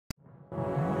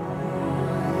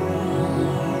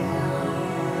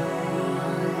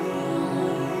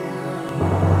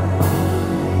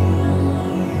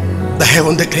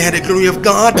heaven declare the glory of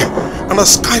God, and the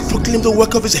sky proclaim the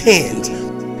work of his hand.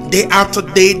 Day after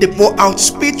day they pour out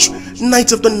speech,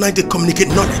 night after night they communicate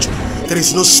knowledge. There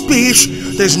is no speech,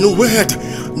 there is no word,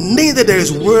 neither there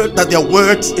is word that their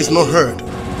words is not heard.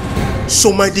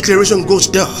 So my declaration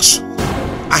goes thus: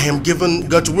 I am given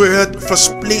God's word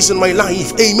first place in my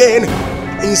life. Amen.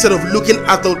 Instead of looking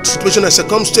at the situation and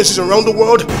circumstances around the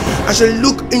world, I shall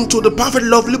look into the perfect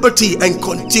love, liberty, and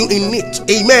continue in it.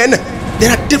 Amen.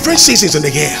 There are different seasons in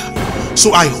the year,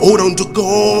 so I hold on to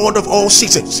God of all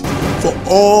seasons. For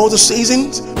all the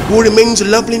seasons, who remains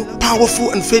lovely,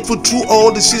 powerful, and faithful through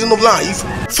all the seasons of life,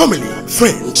 family,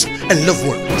 friends, and loved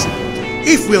ones.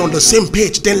 If we are on the same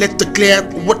page, then let's declare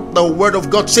what the word of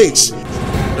God says.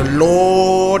 The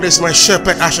Lord is my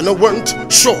shepherd, I shall not want.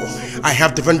 Sure, I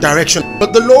have different direction,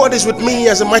 but the Lord is with me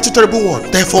as a mighty terrible one.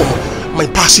 Therefore, my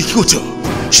persecutor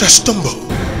shall stumble,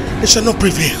 they shall not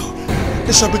prevail,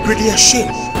 they shall be greatly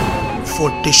ashamed,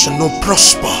 for they shall not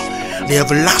prosper. The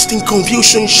everlasting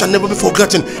confusion shall never be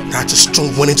forgotten. That's a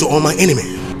strong warning to all my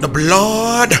enemies. The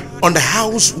blood on the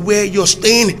house where you're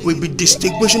staying will be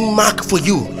distinguishing mark for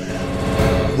you.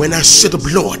 When I see the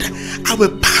blood, I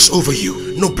will pass over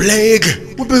you. No plague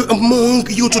will be among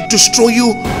you to destroy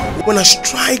you. When I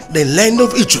strike the land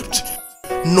of Egypt,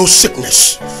 no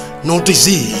sickness, no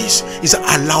disease is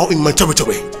allowed in my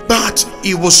territory. But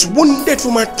he was wounded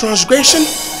for my transgression,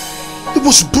 he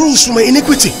was bruised for my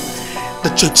iniquity. The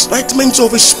chastisement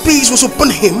of his peace was upon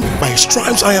him. By his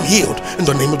stripes I am healed, in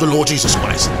the name of the Lord Jesus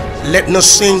Christ. Let no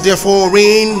sin therefore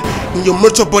reign in your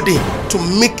mortal body to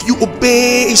make you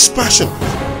obey his passion.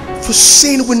 For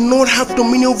sin will not have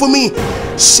dominion over me.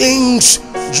 Since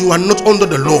you are not under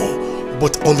the law,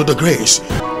 but under the grace,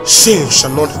 sin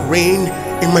shall not reign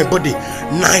in my body,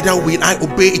 neither will I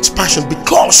obey its passion,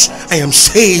 because I am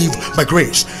saved by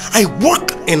grace. I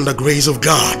walk in the grace of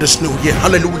God this new year.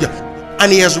 Hallelujah.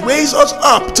 And he has raised us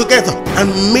up together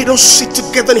and made us sit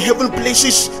together in heavenly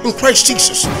places in Christ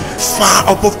Jesus, far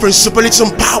above principalities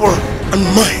and power and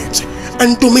might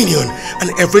and dominion and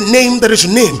every name that is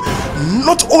named,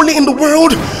 not only in the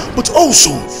world but also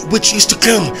which is to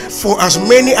come. For as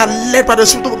many are led by the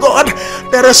Spirit of God,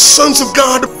 they are sons of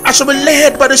God. I shall be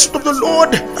led by the Spirit of the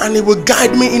Lord, and he will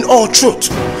guide me in all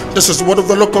truth. This is the word of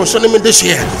the Lord concerning me this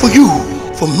year. For you,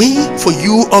 for me, for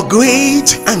you are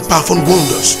great and powerful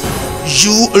wonders.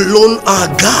 You alone are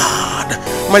God.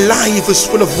 My life is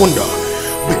full of wonder,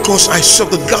 because I serve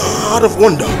the God of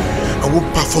wonder. I will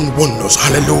perform wonders.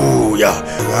 Hallelujah.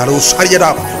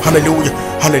 Hallelujah.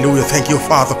 Hallelujah. Thank you,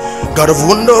 Father. God of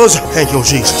wonders. Thank you,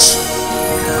 Jesus.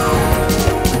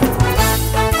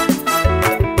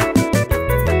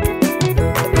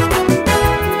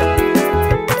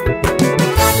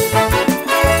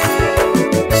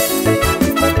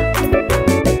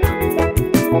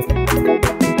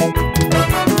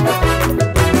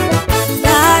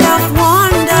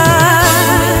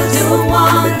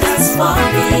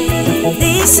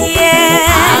 This year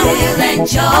I will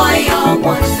enjoy your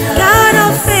wonder. God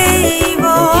of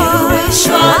favor, you will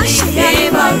surely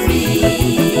favor me.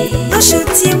 I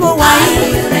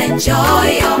will enjoy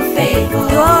your favor.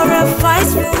 You're a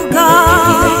faithful God.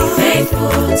 You will be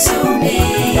faithful to me.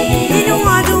 I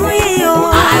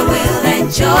will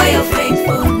enjoy your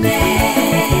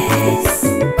faithfulness.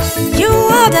 You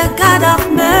are the God of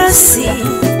mercy.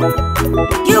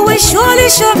 You will surely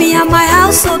show me and my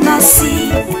household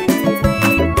mercy.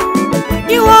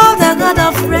 You are the God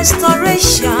of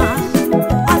restoration.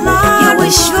 You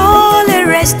will surely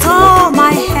restore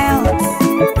my health.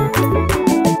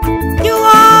 You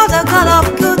are the God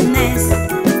of goodness.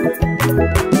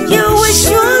 You will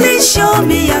surely show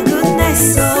me your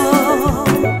goodness. Oh,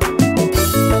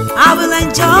 I will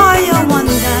enjoy your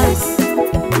wonders.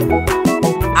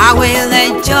 I will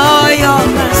enjoy your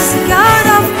mercy. God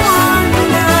of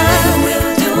wonder,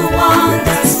 will do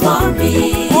wonders for me.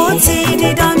 I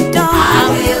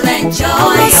will enjoy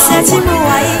your wonders.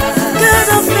 God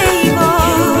of favor,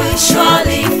 you will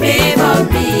surely favor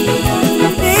me.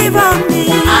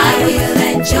 I will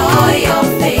enjoy your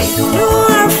favor. You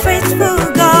are faithful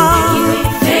God. You will be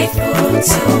faithful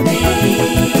to me.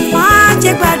 I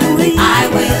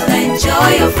will enjoy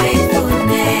your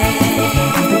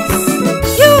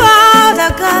faithfulness. You are the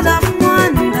God of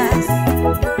wonders.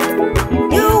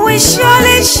 You will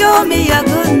surely show me your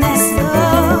goodness.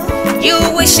 Oh, you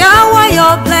will shower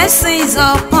your blessings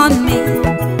upon me.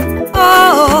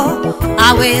 Oh,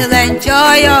 I will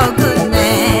enjoy your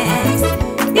goodness.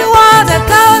 You are the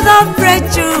God of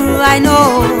breakthrough, I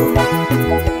know.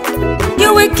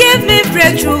 You will give me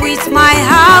breakthrough with my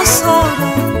household.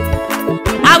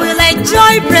 I will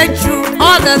enjoy breakthrough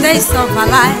all the days of my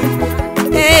life.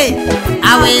 Hey,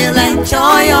 I will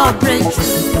enjoy your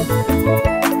breakthrough.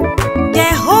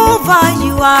 Jehovah,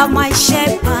 you are my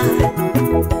shepherd.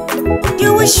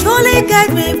 You will surely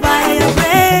guide me by your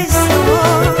grace.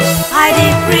 Oh, I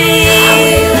decree I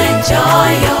will enjoy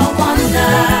your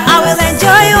wonder. I will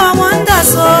enjoy your wonders.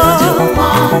 Do Oh,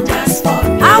 wonders for me.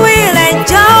 I will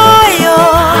enjoy you. I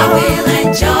will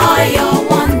enjoy your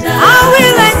wonder. I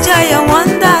will enjoy your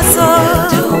wonders. Do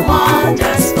Oh,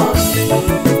 wonders for me.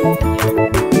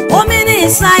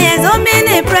 omniscience,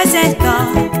 omnipresent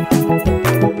God.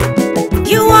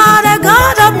 You are the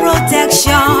God of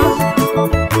protection.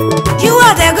 You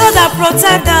are the God that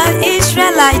protect the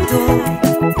Israelites. Oh.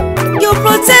 You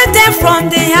protect them from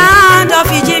the hand of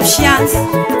Egyptians.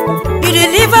 You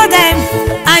deliver them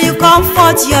and you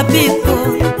comfort your people.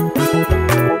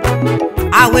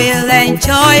 I will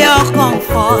enjoy your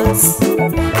comfort.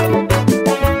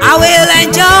 I will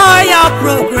enjoy your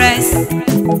progress.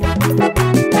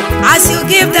 As you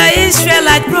give the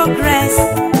Israelite progress,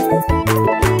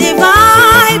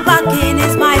 divine backing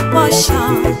is my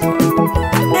portion.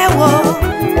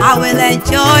 I will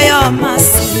enjoy your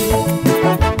mercy.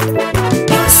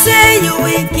 You say you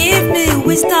will give me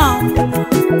wisdom.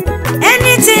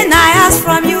 Anything I ask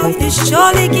from you, you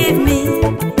surely give me.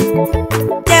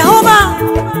 Jehovah,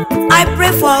 I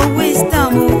pray for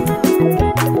wisdom.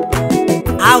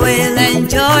 I will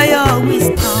enjoy your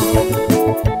wisdom.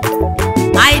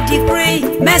 I decree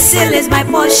mercy is my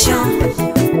portion.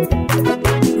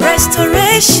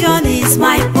 Restoration is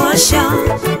my portion.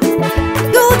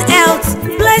 Good health,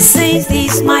 blessings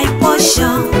is my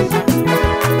portion.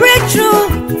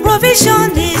 Breakthrough,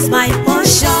 provision is my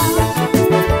portion.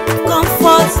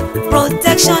 Comfort,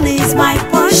 protection is my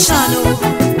portion. Oh.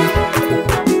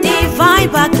 Divine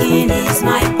backing is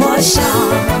my portion.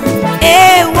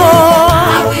 Hey, whoa. I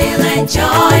will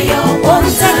enjoy your wonder.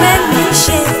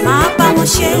 You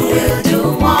will do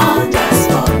wonders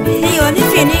for me. I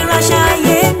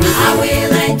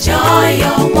will enjoy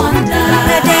your wonder.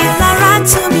 The days are run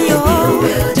to me, You oh.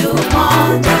 will do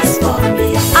wonders for me.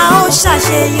 I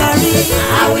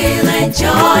will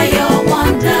enjoy your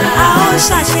wonder.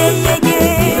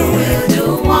 You will do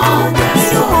wonders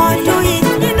for me.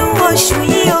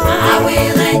 I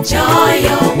will enjoy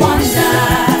your wonder.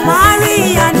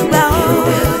 You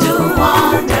will do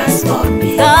wonders for me.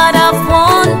 God of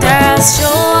wonders,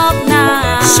 show up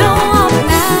now. Show up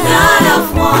now. God of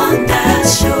wonders,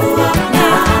 show up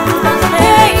now.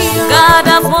 Hey, God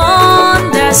of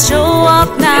wonders, show up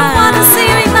now. You wanna see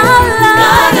me my life.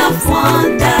 God of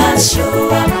wonders, show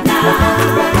up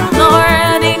now.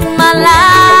 Lord, in my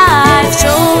life,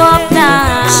 show up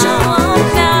now. Show up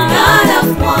now. God of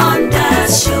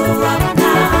wonders, show up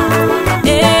now.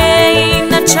 Hey, in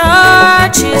the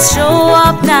churches, show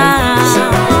up now.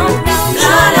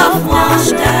 God of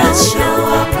wonders, show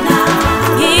up now.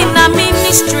 In the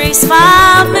ministries,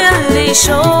 family,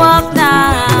 show up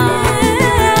now.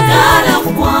 God of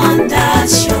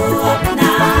wonders, show up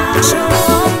now. Show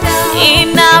up now. In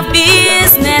the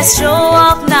business, show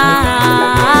up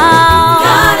now.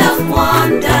 God of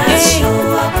wonders, show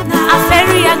up now.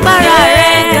 Aferi agbára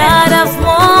rẹ̀. God of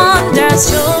wonders,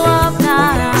 show up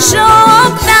now. Show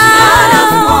up now. God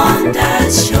of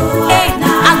wonders, show up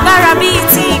now. Agbára bíi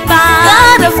ti ipa.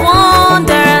 God of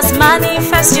wonders,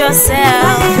 manifest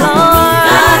yourself, Lord.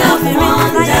 God of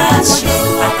wonders, show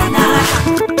up now.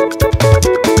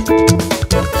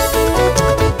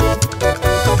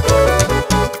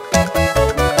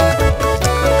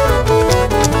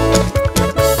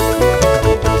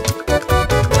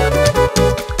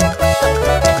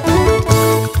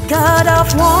 God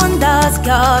of wonders,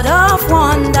 God of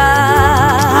wonders.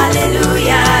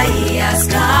 Hallelujah, He has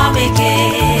come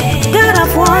again. God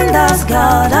of wonders,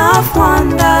 God of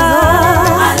wonders.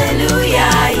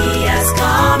 Hallelujah, He has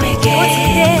come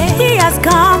again. He has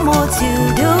come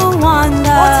to do wonders.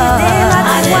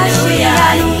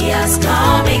 Hallelujah, He has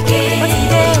come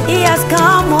again. He has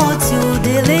come to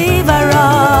deliver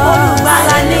us.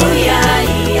 Hallelujah,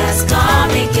 He has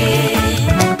come again.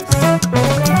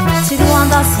 To the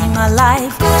wonders in my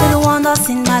life, to the wonders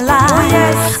in my life. Oh,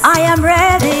 yes. I am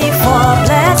ready for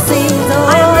blessings. Oh,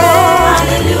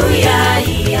 hallelujah,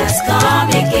 He has come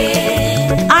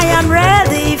again. I am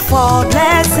ready for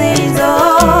blessings.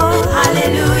 Oh,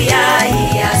 hallelujah,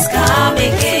 He has come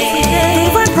again.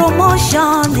 Divine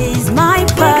promotion is my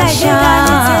passion.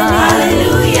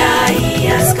 Hallelujah, He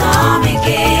has come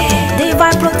again.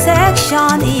 Divine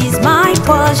protection is my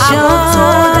portion.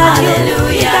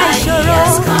 Hallelujah, He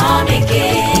has come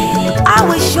again. I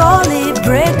will surely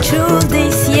break through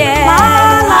this year.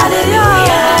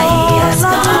 Hallelujah, He has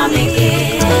come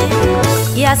again.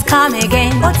 He has come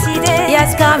again. He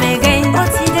has come again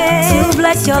to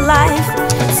bless your life,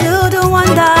 to do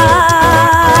wonders.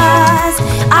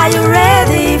 Are you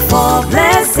ready for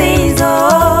blessings?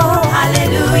 Oh,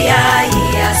 hallelujah, He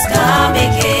has come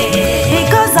again.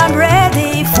 Because I'm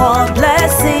ready for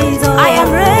blessings. Oh, I am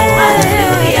ready.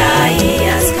 Hallelujah, He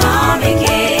has come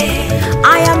again.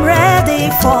 I am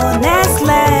ready for next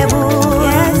level.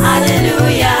 Yes.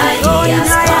 Hallelujah, He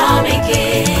has come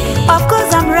again. Of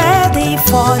course I'm ready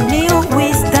for new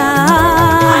wisdom.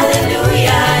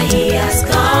 Hallelujah, He has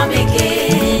come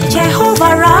again.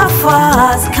 Jehovah Rapha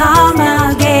has come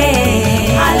again.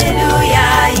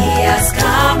 Hallelujah, He has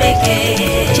come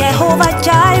again. Jehovah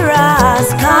Jireh has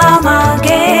come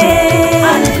again.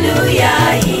 Hallelujah,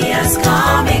 He has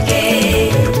come again.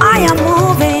 I am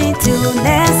moving to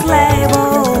next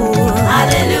level.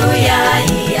 Hallelujah,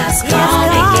 He has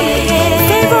come again.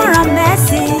 Favor and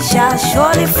mercy shall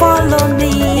surely follow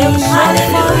me.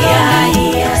 Hallelujah, He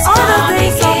has come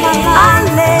again.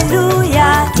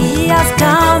 Hallelujah, He has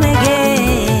come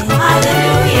again.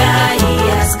 Hallelujah, He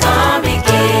has come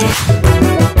again.